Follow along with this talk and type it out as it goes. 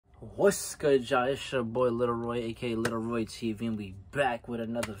What's good, y'all? It's your boy Little Roy, aka Little Roy TV, and we back with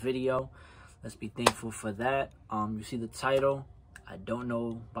another video. Let's be thankful for that. You see the title. I don't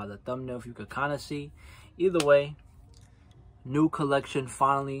know by the thumbnail if you could kind of see. Either way, new collection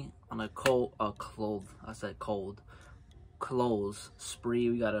finally on a clothes spree.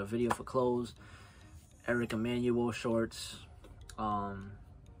 We got a video for clothes. Emanuel shorts.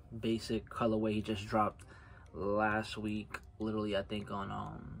 Basic colorway he just dropped last week, literally I think on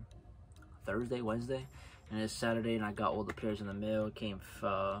Wednesday, and it's Saturday, and I got all the pairs in the mail. It came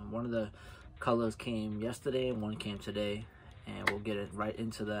one of the colors came yesterday and one came today, and we'll get it right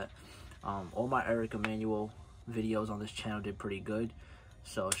into that. All my Emanuel videos on this channel did pretty good,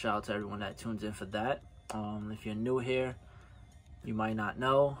 so shout out to everyone that tunes in for that. If you're new here, you might not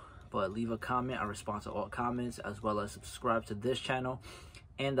know, but leave a comment. I respond to all comments, as well as subscribe to this channel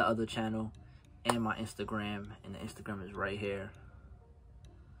and the other channel and my Instagram, and the Instagram is right here,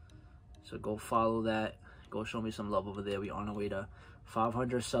 so go follow that. Go show me some love over there. We on our way to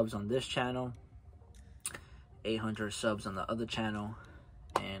 500 subs on this channel, 800 subs on the other channel,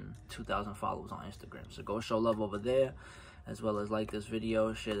 and 2,000 followers on Instagram. So go show love over there, as well as like this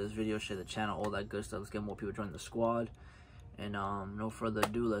video, share the channel, all that good stuff. Let's get more people join the squad. And no further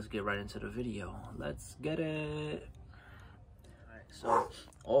ado, let's get right into the video. Let's get it. Alright, so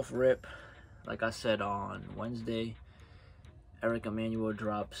off rip, like I said on Wednesday, Emanuel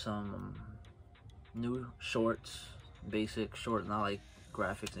dropped some new shorts, basic short, not like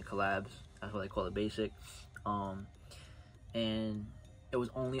graphics and collabs. That's what I call it, basic. And it was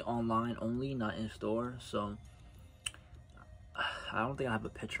only online, not in store. So I don't think I have a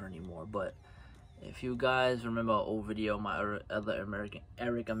picture anymore, but if you guys remember an old video, my other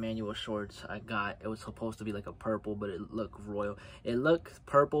Emanuel shorts I got, it was supposed to be like a purple, but it looked royal. It looked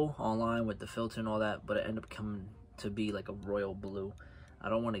purple online with the filter and all that, but it ended up coming to be like a royal blue. I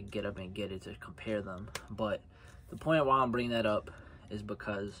don't want to get up and get it to compare them, but the point why I'm bringing that up is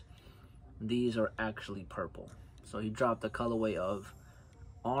because these are actually purple. So he dropped a colorway of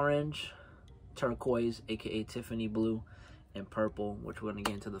orange, turquoise, aka Tiffany blue, and purple, which we're gonna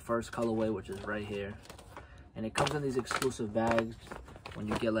get into the first colorway, which is right here. And it comes in these exclusive bags. When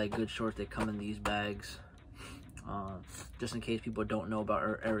you get like good shorts, they come in these bags. Just in case people don't know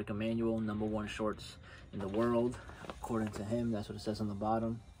about Emanuel, #1 shorts in the world, according to him. That's what it says on the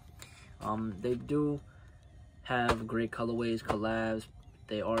bottom. They do have great colorways, collabs.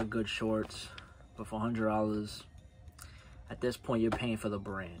 They are good shorts, but for $100, at this point, you're paying for the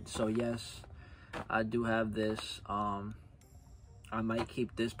brand. So yes, I do have this. I might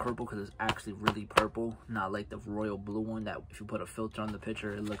keep this purple because it's actually really purple, not like the royal blue one that if you put a filter on the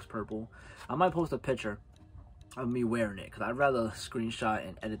picture, it looks purple. I might post a picture of me wearing it because I'd rather screenshot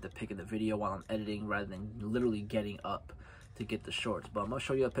and edit the pic of the video while I'm editing rather than literally getting up to get the shorts. But I'm going to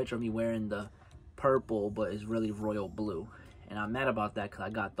show you a picture of me wearing the purple, but it's really royal blue. And I'm mad about that because I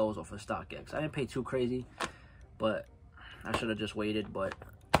got those off of StockX. I didn't pay too crazy, but I should have just waited. But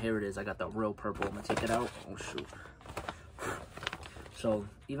here it is. I got the real purple. I'm going to take it out. Oh, shoot. So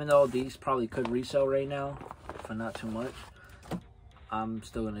even though these probably could resell right now for not too much, I'm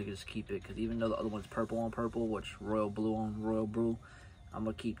still gonna just keep it, because even though the other one's purple on purple, which royal blue on royal blue, I'm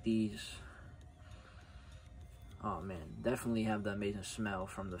gonna keep these. Oh man, definitely have the amazing smell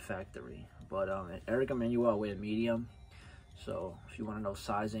from the factory. But Emanuel, I wear medium, so if you want to know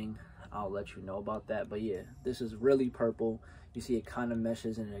sizing, I'll let you know about that. But yeah, this is really purple. You see it kind of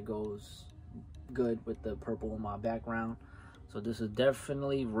meshes and it goes good with the purple in my background. So this is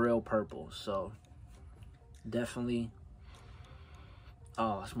definitely real purple. So definitely,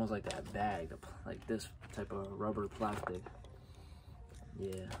 oh, it smells like that bag, like this type of rubber plastic.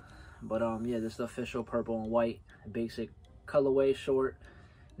 Yeah, but yeah, this is the official purple and white basic colorway short.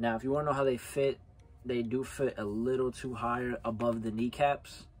 Now, if you want to know how they fit, they do fit a little too high above the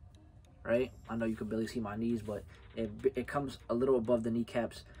kneecaps, right? I know you can barely see my knees, but it comes a little above the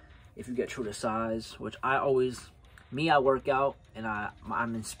kneecaps if you get true to size, which I always. I work out, and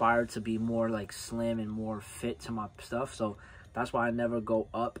I'm inspired to be more like slim and more fit to my stuff. So that's why I never go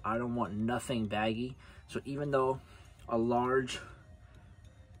up. I don't want nothing baggy. So even though a large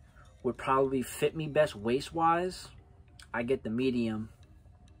would probably fit me best waist-wise, I get the medium,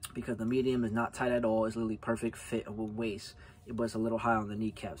 because the medium is not tight at all. It's literally perfect fit with waist, but it's a little high on the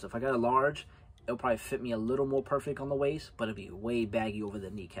kneecap. So if I got a large, it'll probably fit me a little more perfect on the waist, but it'll be way baggy over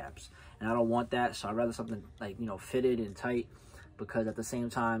the kneecaps. And I don't want that, so I'd rather something like, you know, fitted and tight, because at the same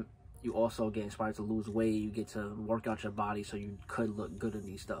time, you also get inspired to lose weight. You get to work out your body, so you could look good in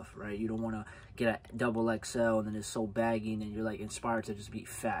these stuff, right? You don't want to get a double XL and then it's so baggy and then you're like inspired to just be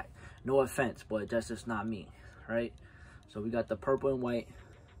fat. No offense, but that's just not me, right? So we got the purple and white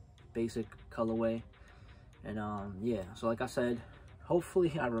basic colorway. And yeah, so like I said,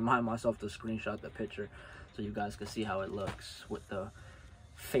 hopefully I remind myself to screenshot the picture so you guys can see how it looks with the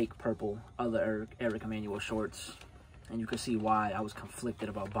fake purple other Eric Emanuel shorts. And you can see why I was conflicted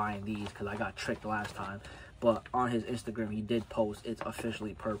about buying these, because I got tricked last time. But on his Instagram, he did post it's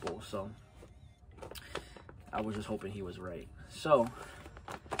officially purple, so I was just hoping he was right. So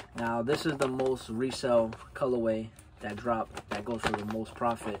now this is the most resale colorway that dropped, that goes for the most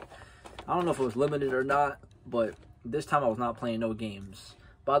profit. I don't know if it was limited or not, but this time I was not playing no games.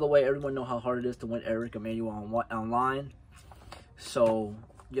 By the way, everyone know how hard it is to win Eric Emanuel online. So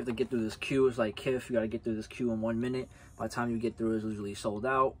you have to get through this queue. It's like KIF, you got to get through this queue in 1 minute. By the time you get through, it's usually sold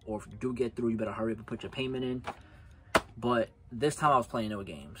out. Or if you do get through, you better hurry up and put your payment in. But this time I was playing no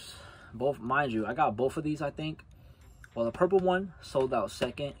games. Both, mind you, I got both of these, I think. Well, the purple one sold out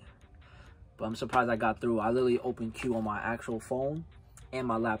second, but I'm surprised I got through. I literally opened queue on my actual phone and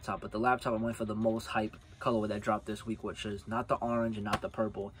my laptop. But the laptop, I went for the most hype colorway that dropped this week, which is not the orange and not the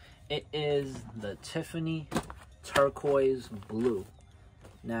purple. It is the Tiffany turquoise blue.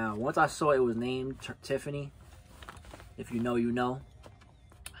 Now, once I saw it was named Tiffany, if you know, you know.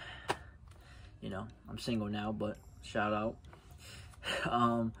 You know, I'm single now, but shout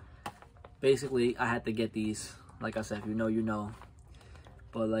out. Basically, I had to get these. Like I said, if you know, you know.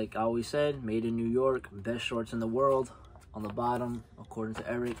 But like I always said, made in New York, best shorts in the world. On the bottom, according to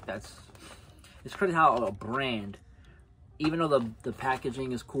Eric, it's crazy how a brand, even though the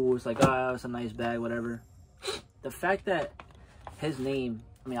packaging is cool, it's like, ah, it's a nice bag, whatever. The fact that his name,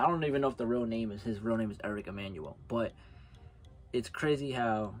 I mean, I don't even know if the real name is, his real name is Eric Emanuel, but it's crazy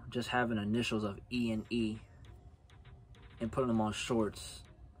how just having initials of E and E and putting them on shorts,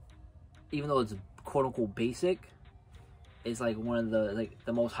 even though it's quote unquote basic, it's like one of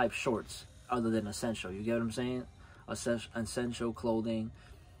the most hyped shorts other than essential. You get what I'm saying? Essential clothing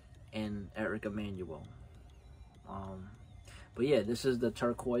and Eric Emanuel. But yeah, this is the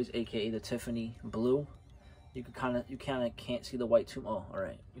turquoise, aka the Tiffany blue. You kind of can't see the white too. Oh, all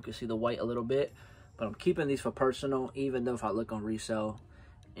right, you can see the white a little bit, but I'm keeping these for personal. Even though if I look on resale,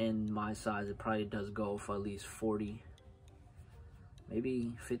 in my size, it probably does go for at least 40,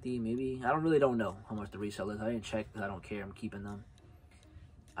 maybe 50, maybe. I really don't know how much the resale is. I didn't check because I don't care. I'm keeping them.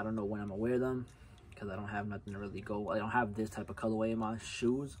 I don't know when I'm gonna wear them because I don't have nothing to really go. I don't have this type of colorway in my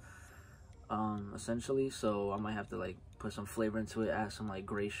shoes, essentially. So I might have to like put some flavor into it, add some like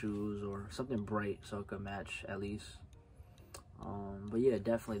gray shoes or something bright so it could match at least. But yeah,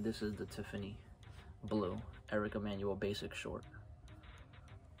 definitely this is the Tiffany blue Eric Emanuel basic short.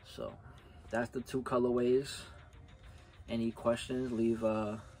 So that's the two colorways. Any questions, leave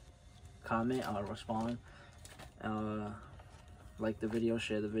a comment, I'll respond. Like the video,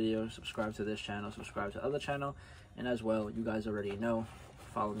 share the video, subscribe to this channel, subscribe to other channel, and as well, you guys already know,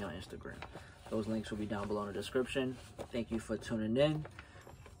 follow me on Instagram. Those links will be down below in the description. Thank you for tuning in.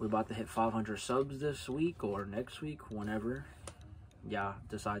 We're about to hit 500 subs this week or next week, whenever y'all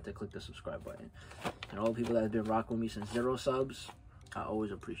decide to click the subscribe button. And all the people that have been rocking with me since 0 subs, I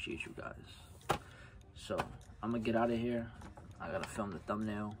always appreciate you guys. So I'm gonna get out of here. I gotta film the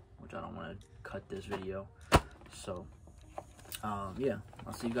thumbnail, which I don't want to cut this video. So yeah,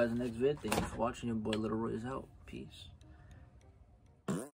 I'll see you guys in the next vid. Thank you for watching. Your boy Little Roy is out. Peace.